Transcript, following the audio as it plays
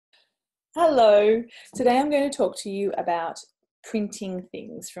Hello, today I'm going to talk to you about printing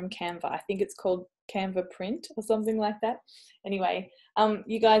things from Canva. I think it's called Canva Print or something like that. Anyway,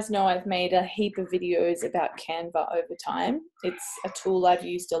 you guys know I've made a heap of videos about Canva over time. It's a tool I've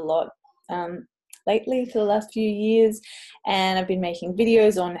used a lot lately for the last few years, and I've been making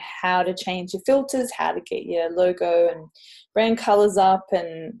videos on how to change your filters, how to get your logo and brand colors up,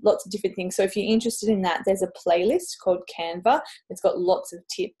 and lots of different things. So if you're interested in that, there's a playlist called Canva. It's got lots of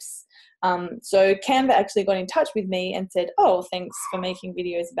tips. So Canva actually got in touch with me and said, oh, thanks for making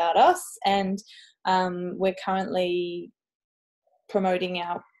videos about us, and we're currently promoting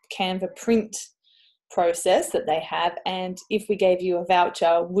our Canva Print process that they have, and if we gave you a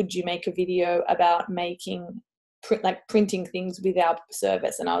voucher, would you make a video about making printing things with our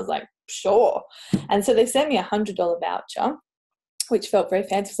service? And I was like, sure. And so they sent me $100 voucher, which felt very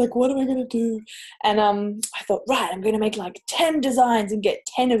fancy. I was like, what am I going to do? And I thought, right, I'm going to make like 10 designs and get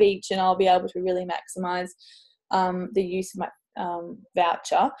 10 of each, and I'll be able to really maximize the use of my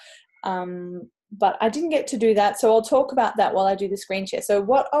voucher. But I didn't get to do that, so I'll talk about that while I do the screen share. So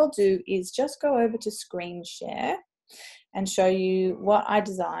what I'll do is just go over to screen share and show you what I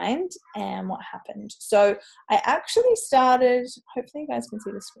designed and what happened. So I actually started, hopefully you guys can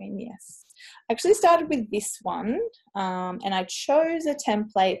see the screen, yes. I actually started with this one, and I chose a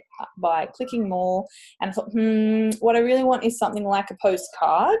template by clicking more, and I thought, what I really want is something like a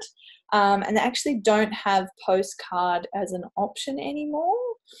postcard, and they actually don't have postcard as an option anymore.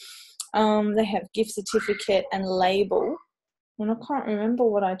 They have gift certificate and label, and I can't remember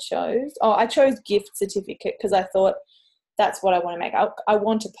what I chose. Oh, I chose gift certificate because I thought that's what I want to make. I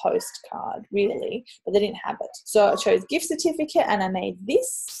want a postcard, really, but they didn't have it. So I chose gift certificate and I made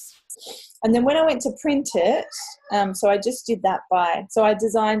this. And then when I went to print it, so I just did that so I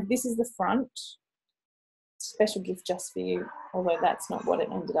designed, this is the front, special gift just for you, although that's not what it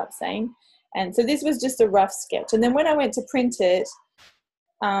ended up saying. And so this was just a rough sketch. And then when I went to print it,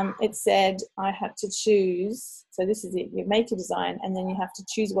 it said I had to choose, so this is it, you make a design and then you have to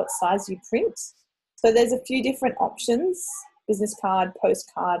choose what size you print. So there's a few different options: business card,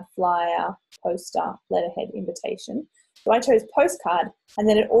 postcard, flyer, poster, letterhead, invitation. So I chose postcard, and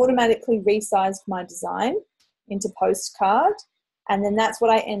then it automatically resized my design into postcard, and then that's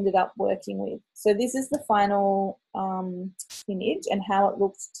what I ended up working with. So this is the final image and how it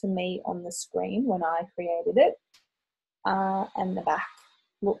looked to me on the screen when I created it, and the back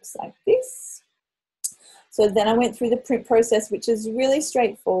looks like this. So then I went through the print process, which is really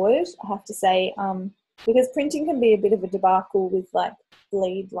straightforward, I have to say, because printing can be a bit of a debacle with like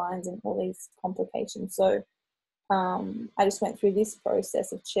bleed lines and all these complications. So I just went through this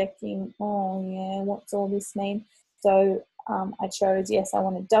process of checking, oh yeah, what's all this mean? So I chose, yes, I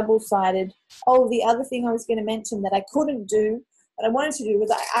wanted double-sided. Oh, the other thing I was going to mention that I couldn't do, but I wanted to do, was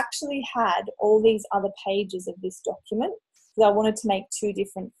I actually had all these other pages of this document, because I wanted to make two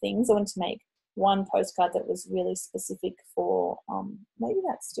different things. I wanted to make one postcard that was really specific for, maybe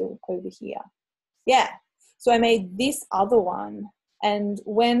that's still over here. Yeah, so I made this other one, and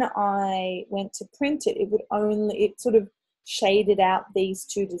when I went to print it, it sort of shaded out these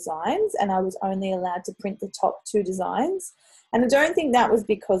two designs, and I was only allowed to print the top two designs. And I don't think that was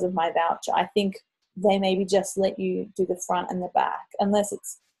because of my voucher. I think they maybe just let you do the front and the back, unless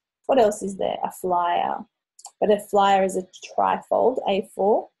it's, what else is there? A flyer, but a flyer is a trifold,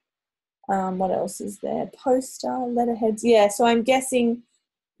 A4. What else is there? Poster, letterheads. Yeah, so I'm guessing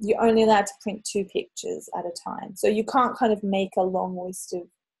you're only allowed to print two pictures at a time. So you can't kind of make a long list of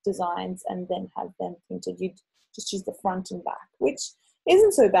designs and then have them printed. You just use the front and back, which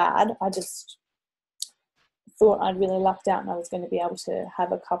isn't so bad. I just thought I'd really lucked out and I was going to be able to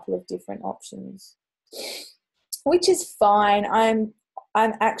have a couple of different options, which is fine. I'm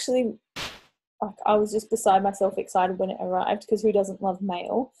actually, like, I was just beside myself excited when it arrived, because who doesn't love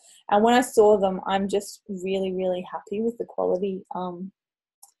mail? And when I saw them, I'm just really, really happy with the quality.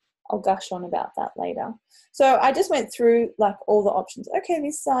 I'll gush on about that later. So I just went through like all the options. Okay,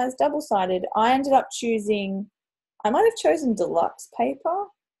 this size, double-sided. I ended up choosing, I might have chosen deluxe paper,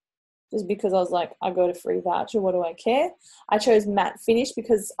 just because I was like, I got a free voucher, what do I care? I chose matte finish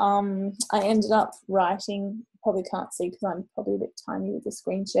because I ended up writing, probably can't see because I'm probably a bit tiny with the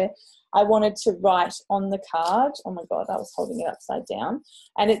screen share. I wanted to write on the card, oh my God, I was holding it upside down,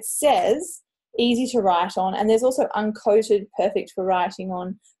 and it says, easy to write on, and there's also uncoated, perfect for writing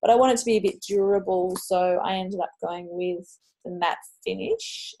on, but I want it to be a bit durable, so I ended up going with the matte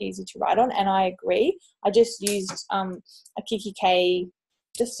finish, easy to write on. And I agree, I just used a Kiki K,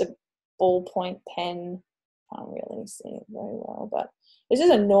 just a ballpoint pen, can't really see it very well, but it's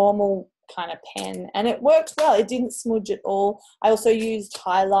just a normal kind of pen, and it worked well. It didn't smudge at all. I also used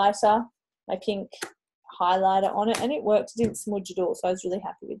highlighter my pink highlighter on it, and it worked. It didn't smudge at all, so I was really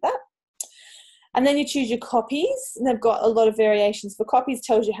happy with that. And then you choose your copies, and they've got a lot of variations for copies,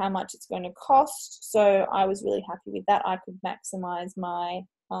 tells you how much it's going to cost. So I was really happy with that. I could maximize my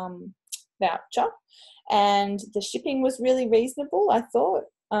voucher, and the shipping was really reasonable, I thought.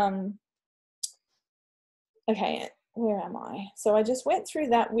 Okay, where am I? So I just went through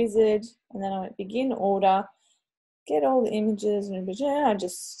that wizard, and then I went begin order, get all the images, and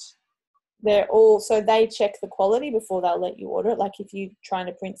they're all, so they check the quality before they'll let you order it. Like if you're trying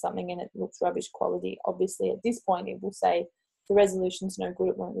to print something and it looks rubbish quality, obviously at this point it will say the resolution's no good,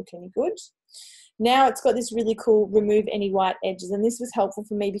 it won't look any good. Now it's got this really cool remove any white edges, and this was helpful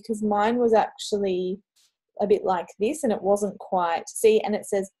for me because mine was actually a bit like this and it wasn't quite, see, and it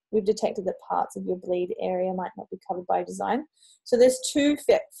says we've detected that parts of your bleed area might not be covered by design. So there's two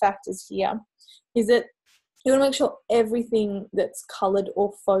factors here, is that you want to make sure everything that's coloured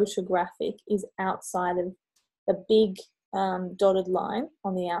or photographic is outside of the big dotted line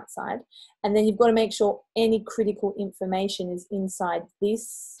on the outside. And then you've got to make sure any critical information is inside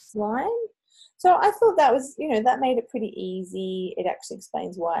this line. So I thought that was, that made it pretty easy. It actually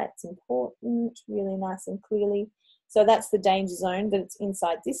explains why it's important really nice and clearly. So that's the danger zone, that it's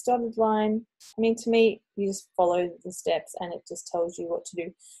inside this dotted line. I mean, to me, you just follow the steps and it just tells you what to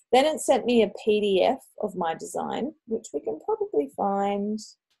do. Then it sent me a PDF of my design, which we can probably find,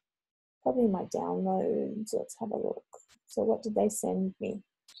 probably in my downloads. Let's have a look. So what did they send me?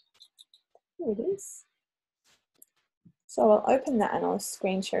 Here it is. So I'll open that and I'll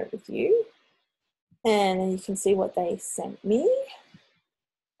screen share it with you. And then you can see what they sent me.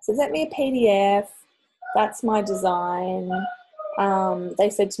 So they sent me a PDF. That's my design. They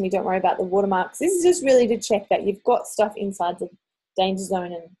said to me, don't worry about the watermarks. This is just really to check that you've got stuff inside the danger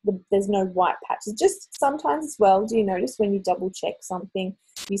zone and there's no white patches. Just sometimes as well, do you notice when you double check something,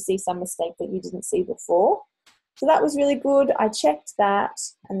 you see some mistake that you didn't see before? So that was really good. I checked that,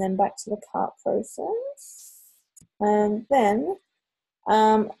 and then back to the cart process. And then,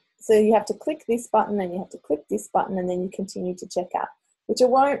 so you have to click this button, and you have to click this button, and then you continue to check out, which I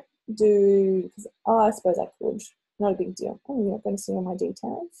won't do because, I suppose I could. Not a big deal. Oh, you're not going to see all my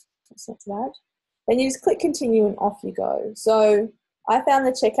details. That's not too bad. Then you just click continue and off you go. So I found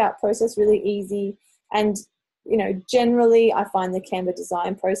the checkout process really easy, and generally I find the Canva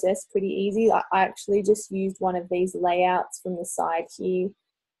design process pretty easy. I actually just used one of these layouts from the side here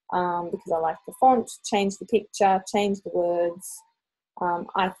because I like the font, change the picture, change the words.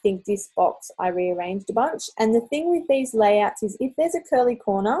 I think this box I rearranged a bunch. And the thing with these layouts is if there's a curly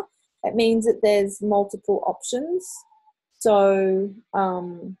corner, it means that there's multiple options. So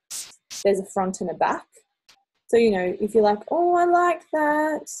there's a front and a back. So, if you're like, oh, I like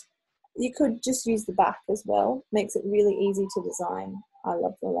that, you could just use the back as well. Makes it really easy to design. I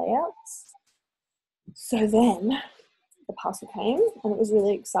love the layouts. So then the parcel came and it was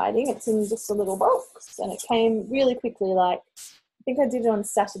really exciting. It's in just a little box and it came really quickly. I think I did it on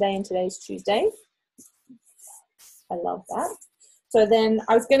Saturday and today's Tuesday. I love that. So then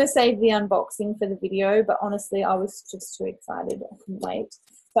I was going to save the unboxing for the video, but honestly, I was just too excited. I couldn't wait.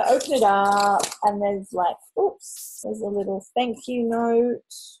 So I open it up and there's there's a little thank you note,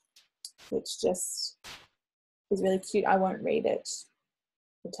 which just is really cute. I won't read it.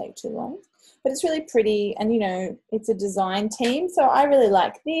 It'll take too long. But it's really pretty and, it's a design team. So I really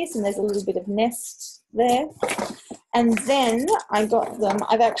like this, and there's a little bit of nest there. And then I got them.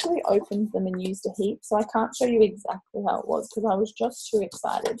 I've actually opened them and used a heap, so I can't show you exactly how it was because I was just too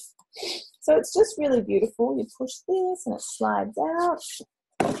excited. So it's just really beautiful. You push this and it slides out.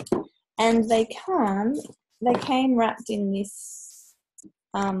 And they came wrapped in this,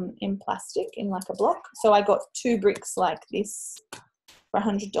 in plastic, in like a block. So I got 2 bricks like this for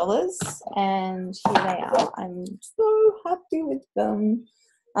 $100, and here they are. I'm so happy with them.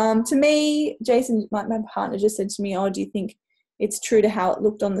 To me, Jason, my partner, just said to me, oh, do you think it's true to how it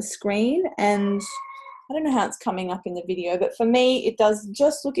looked on the screen? And I don't know how it's coming up in the video, but for me, it does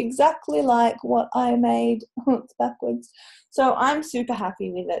just look exactly like what I made. It's backwards. So I'm super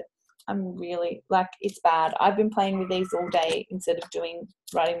happy with it. I'm really, it's bad. I've been playing with these all day instead of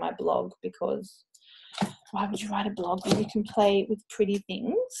writing my blog, because why would you write a blog when you can play with pretty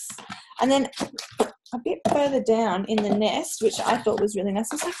things? And then a bit further down in the nest, which I thought was really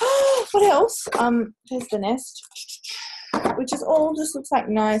nice, I was like, oh, what else? There's the nest, which is all just looks like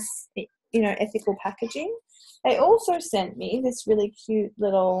nice, ethical packaging. They also sent me this really cute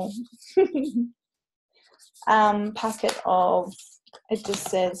little packet of, it just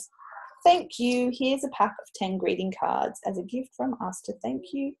says, thank you, here's a pack of 10 greeting cards as a gift from us to thank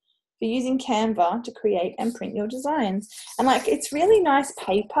you for using Canva to create and print your designs. And like, it's really nice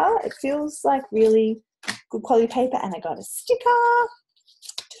paper. It feels like really good quality paper. And I got a sticker,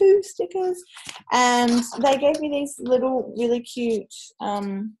 2 stickers, and they gave me these little really cute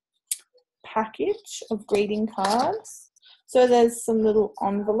package of greeting cards. So there's some little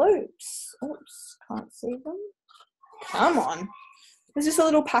envelopes. Oops, can't see them. Come on. There's just a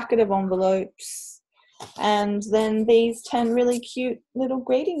little packet of envelopes, and then these 10 really cute little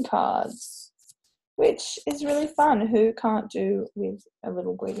greeting cards, which is really fun. Who can't do with a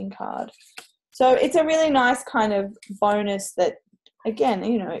little greeting card? So it's a really nice kind of bonus that, again,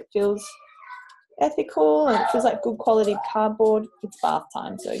 you know, it feels ethical and it feels like good quality cardboard. It's bath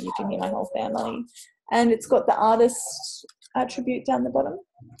time, so you can hear my whole family. And it's got the artist attribute down the bottom.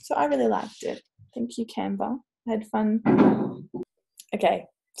 So I really liked it. Thank you, Canva. I had fun. Okay,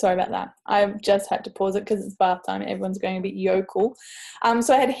 sorry about that. I just had to pause it because it's bath time and everyone's going a bit yokel.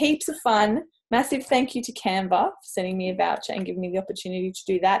 So I had heaps of fun. Massive thank you to Canva for sending me a voucher and giving me the opportunity to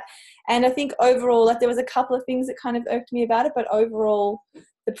do that. And I think overall, like, there was a couple of things that kind of irked me about it, but overall,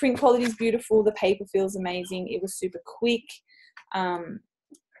 the print quality is beautiful. The paper feels amazing. It was super quick.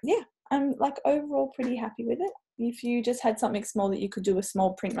 Yeah, I'm like overall pretty happy with it. If you just had something small that you could do a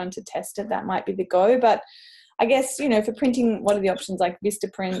small print run to test it, that might be the go. But I guess, you know, for printing, what are the options? Like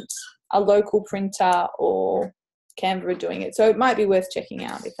Vistaprint, a local printer, or Canva are doing it. So it might be worth checking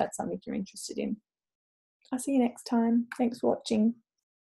out if that's something you're interested in. I'll see you next time. Thanks for watching.